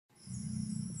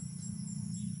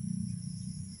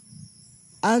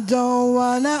I don't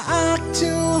wanna act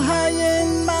too high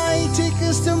and mighty,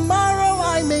 'cause tomorrow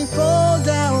I may fall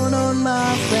down on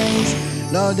my face.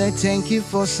 Lord, I thank you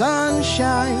for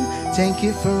sunshine, thank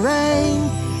you for rain,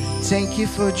 thank you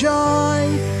for joy,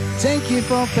 thank you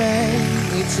for pain.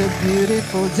 It's a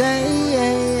beautiful day,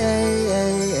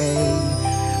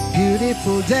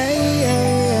 beautiful day.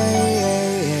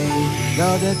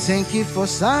 Lord, I thank you for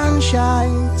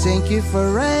sunshine, thank you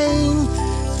for rain,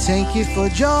 thank you for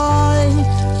joy,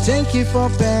 thank you for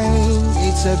pain.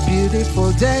 It's a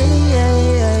beautiful day,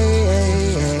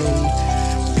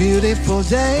 beautiful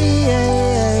day.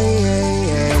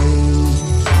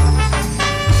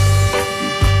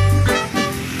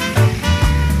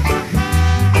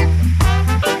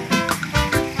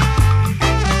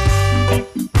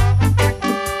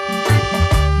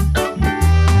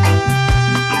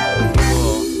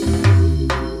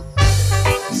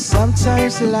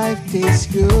 Sometimes life is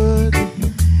good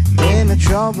when the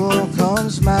trouble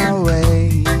comes my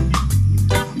way.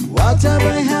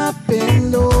 Whatever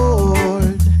happened,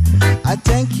 Lord, I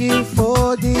thank you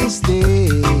for this day.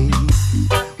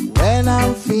 When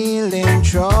I'm feeling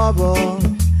trouble,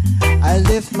 I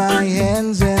lift my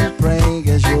hands and pray,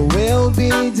 'cause your will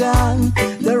be done,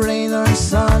 the rain or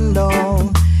sun, no.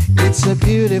 It's a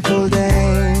beautiful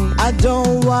day. I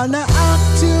don't wanna act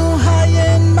too high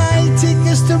and mighty,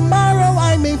 'cause tomorrow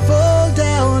I may fall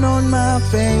down on my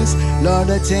face. Lord,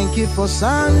 I thank you for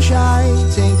sunshine,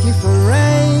 thank you for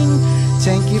rain,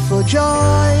 thank you for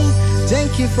joy,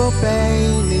 thank you for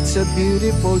pain. It's a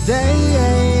beautiful day,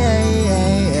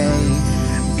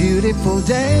 beautiful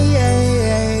day.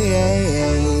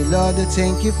 Lord, I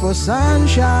thank you for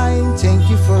sunshine, thank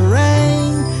you for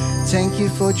rain, thank you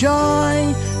for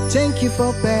joy, thank you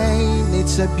for pain.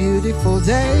 It's a beautiful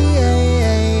day,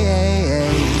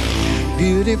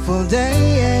 beautiful day.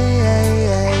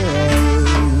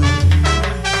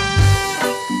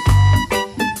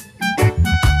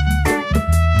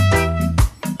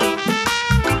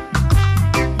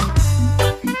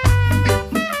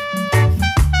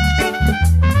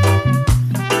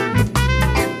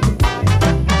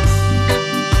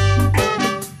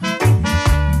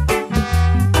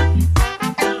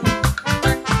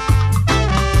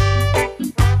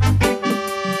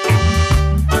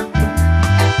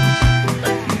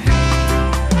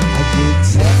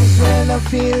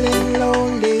 Feeling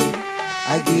lonely,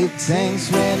 I give thanks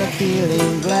when I'm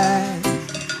feeling glad.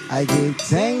 I give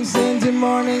thanks in the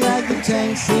morning, I give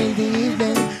thanks in the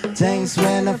evening, thanks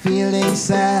when I'm feeling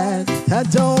sad. I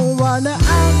don't wanna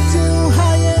act too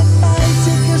high and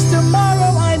mighty, 'cause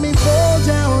tomorrow I may fall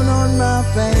down on my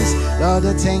face. Lord,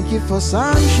 I thank you for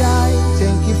sunshine,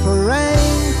 thank you for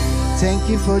rain, thank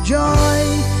you for joy,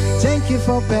 thank you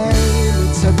for pain.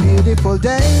 It's a beautiful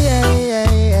day,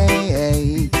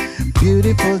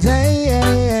 beautiful day.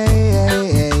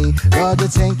 Lord, I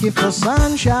thank you for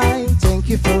sunshine, thank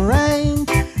you for rain,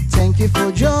 thank you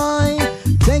for joy,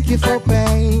 thank you for pain.